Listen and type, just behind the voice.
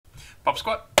Pop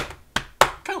Squat,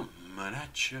 coming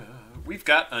at ya. We've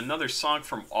got another song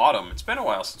from Autumn. It's been a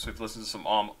while since we've listened to some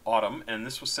Autumn, and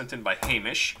this was sent in by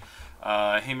Hamish.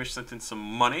 Hamish sent in some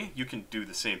money. You can do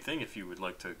the same thing if you would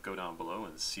like to go down below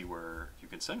and see where you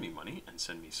can send me money and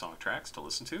send me song tracks to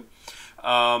listen to.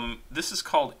 This is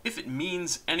called If It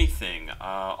Means Anything.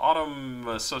 Autumn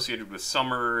associated with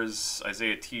Summers,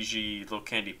 Isaiah TG, Lil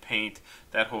Candy Paint,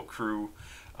 that whole crew.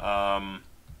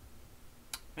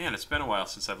 Man, it's been a while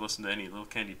since I've listened to any Lil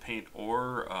Candy Paint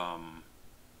or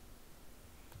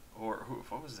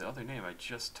what was the other name? I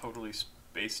just totally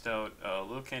spaced out.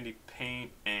 Lil Candy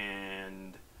Paint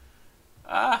and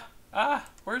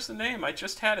where's the name? I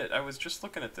just had it. I was just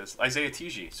looking at this. Isaiah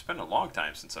TG. It's been a long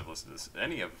time since I've listened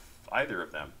to either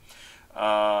of them.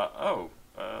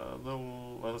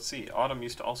 Let's see. Autumn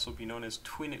used to also be known as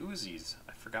Twin Uzis.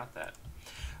 I forgot that.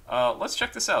 Let's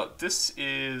check this out. This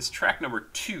is track number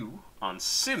 2 on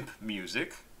Simp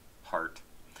Music, Heart.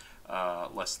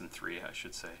 Less than 3, I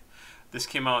should say. This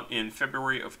came out in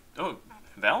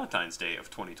Valentine's Day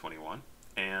of 2021,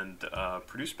 and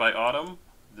produced by Autumn.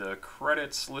 The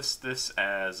credits list this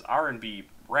as R&B,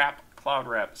 rap, cloud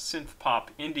rap, synth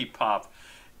pop, indie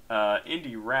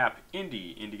rap,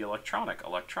 indie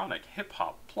electronic, hip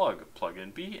hop,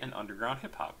 plug-in B, and underground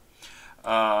hip hop.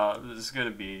 This is going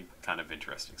to be kind of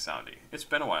interesting sounding. It's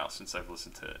been a while since I've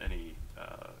listened to any,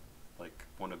 like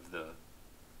one of the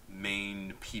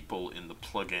main people in the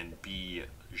plug-in B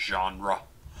genre.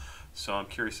 So I'm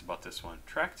curious about this one.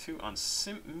 Track 2 on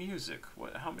Simp Music.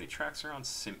 How many tracks are on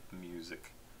Simp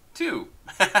Music? 2!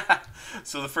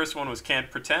 So the first one was Can't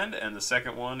Pretend, and the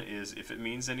second one is If It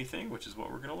Means Anything, which is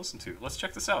what we're going to listen to. Let's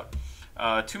check this out.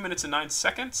 2 minutes and 9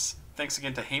 seconds. Thanks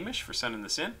again to Hamish for sending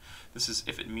this in. This is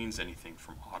If It Means Anything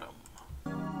from Autumn.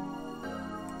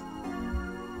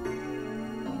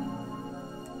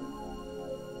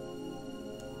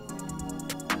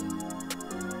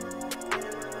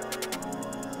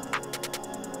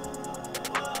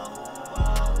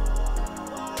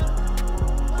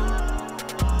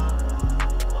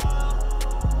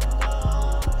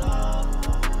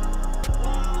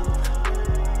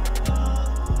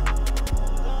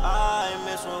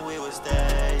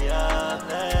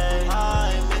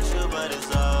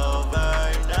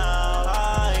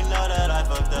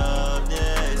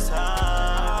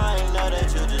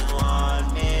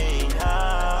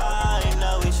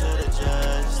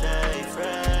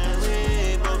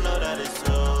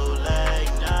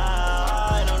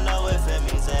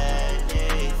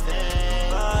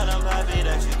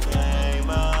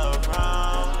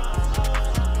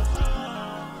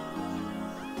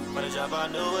 I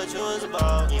knew what you was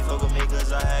about. You ain't fuck with me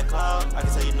cause I had clout. I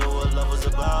can tell you knew what love was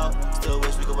about. Still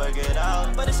wish we could work it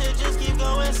out, but this shit just keep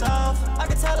going south. I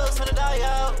can tell it was finna die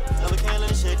out. No, we can't let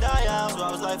this shit die out. So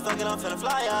I was like, fuck it, I'm finna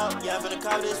fly out. Yeah, I'm finna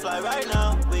copy this flight right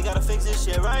now. We gotta fix this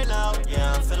shit right now.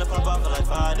 Yeah, I'm finna pop out for like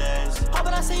 5 days.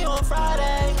 Hoping I see you on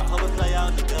Friday. I hope it play out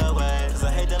in the good way, cause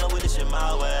I hate dealing with this shit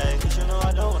my way. Cause you know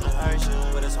I don't wanna hurt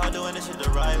you, but it's hard doing this shit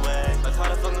the right way. Like how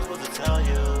the fuck I'm supposed to tell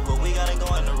you, but we gotta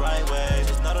go in the right way.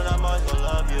 Just know that I'm always gonna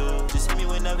love you. Just hit me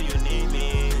whenever you need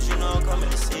me, cause you know I'm coming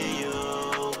to see you.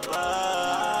 But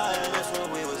I miss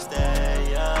when we would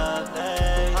stay up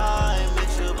late. I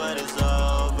miss you, but it's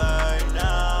over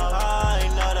now. I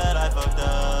know that I fucked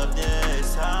up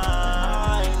this time.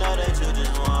 I know that you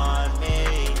just want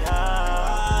me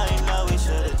out. I know we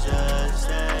should've just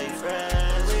stayed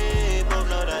friends. We both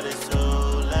know that it's too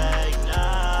late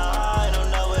now. I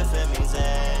don't know if it means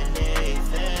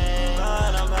anything,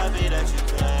 but I'm happy that you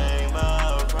came around.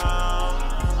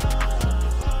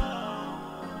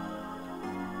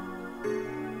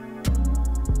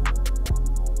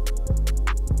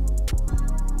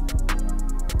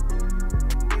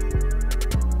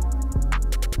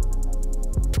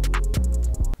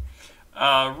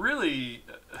 Really,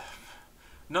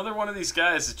 another one of these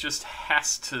guys that just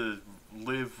has to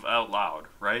live out loud,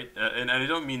 right? And I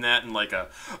don't mean that in like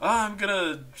I'm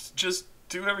gonna just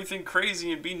do everything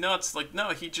crazy and be nuts. Like, no,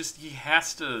 he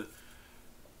has to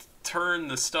turn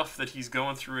the stuff that he's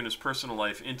going through in his personal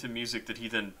life into music that he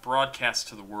then broadcasts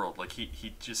to the world. Like,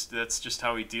 that's just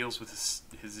how he deals with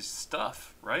his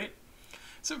stuff, right?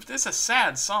 So it's a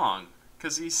sad song,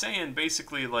 because he's saying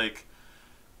basically, like,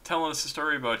 telling us a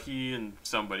story about he and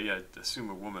somebody, I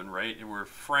assume a woman, right? And we're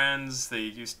friends.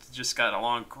 They just got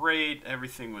along great.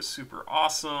 Everything was super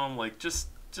awesome. Like, just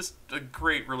a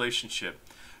great relationship.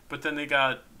 But then they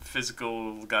got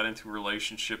physical, got into a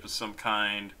relationship of some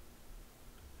kind,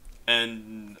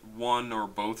 and one or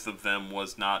both of them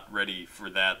was not ready for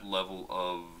that level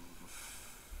of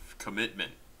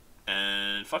commitment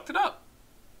and fucked it up.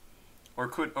 or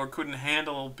couldn't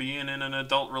handle being in an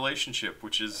adult relationship,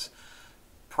 which is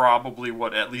probably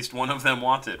what at least one of them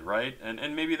wanted, right?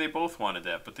 And maybe they both wanted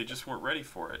that, but they just weren't ready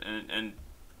for it. And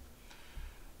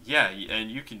yeah, and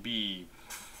you can be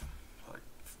like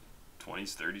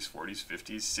 20s, 30s, 40s,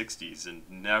 50s, 60s and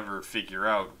never figure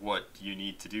out what you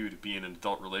need to do to be in an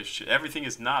adult relationship. Everything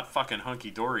is not fucking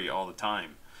hunky-dory all the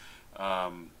time.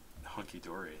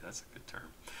 Hunky-dory, that's a good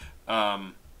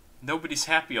term. Nobody's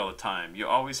happy all the time. You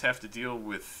always have to deal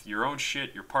with your own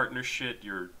shit, your partner's shit,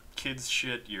 your kids'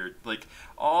 shit, your, like,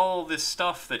 all this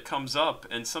stuff that comes up,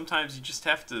 and sometimes you just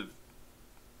have to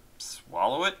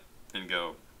swallow it and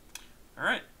go,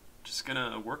 alright, just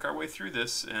gonna work our way through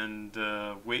this and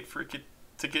wait for it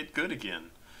to get good again.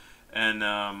 And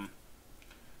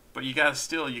but you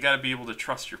gotta be able to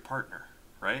trust your partner,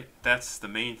 right? That's the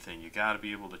main thing. You gotta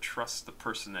be able to trust the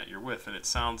person that you're with. And it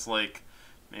sounds like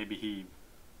maybe he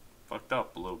fucked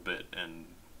up a little bit and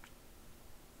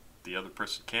the other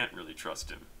person can't really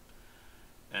trust him.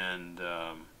 And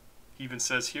he even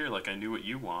says here, like, I knew what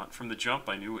you want. From the jump,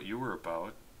 I knew what you were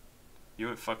about. You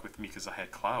wouldn't fuck with me because I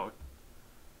had clout.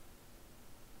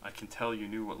 I can tell you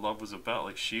knew what love was about.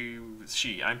 Like,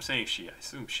 I'm saying she, I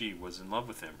assume she was in love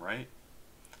with him, right?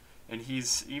 And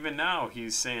even now,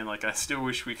 he's saying, like, I still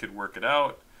wish we could work it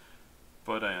out,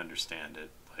 but I understand it.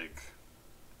 Like,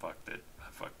 fucked it. I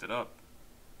fucked it up.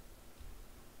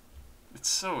 It's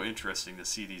so interesting to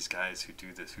see these guys who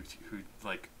do this, who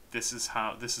like, this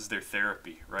is their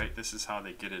therapy, right? This is how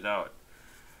they get it out.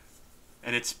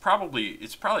 And it's probably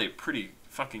pretty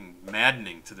fucking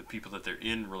maddening to the people that they're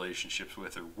in relationships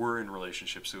with or were in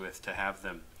relationships with, to have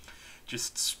them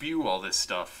just spew all this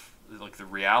stuff, like the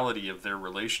reality of their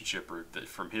relationship, or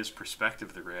from his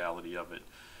perspective, the reality of it,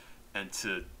 and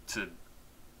to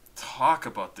talk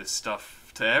about this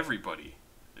stuff to everybody.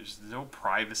 There's no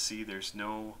privacy. There's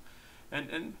no,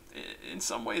 and in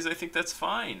some ways, I think that's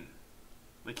fine.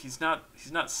 Like, he's not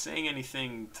saying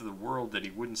anything to the world that he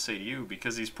wouldn't say to you,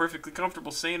 because he's perfectly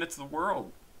comfortable saying it to the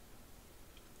world.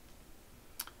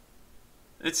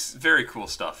 It's very cool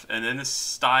stuff. And then this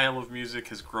style of music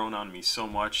has grown on me so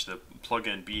much. The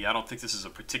plug-in B, I don't think this is a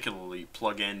particularly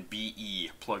plug-in B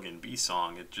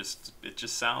song. It just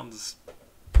sounds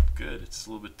good. It's a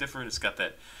little bit different. It's got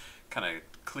that kind of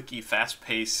clicky,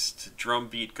 fast-paced drum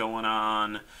beat going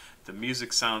on. The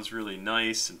music sounds really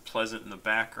nice and pleasant in the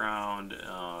background.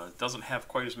 It doesn't have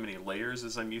quite as many layers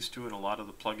as I'm used to in a lot of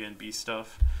the plug-in B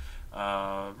stuff.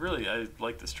 Really, I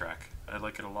like this track. I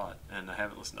like it a lot, and I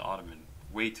haven't listened to Autumn in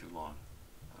way too long.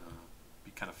 It'd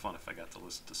be kind of fun if I got to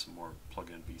listen to some more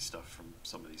plug-in B stuff from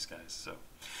some of these guys. So,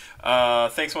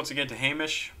 thanks once again to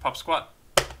Hamish, Pop Squat.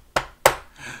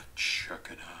 Check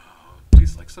it out.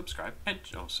 Please like, subscribe, and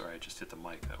oh, sorry, I just hit the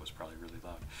mic. That was probably really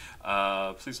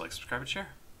loud. Please like, subscribe, and share.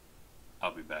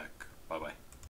 I'll be back. Bye-bye.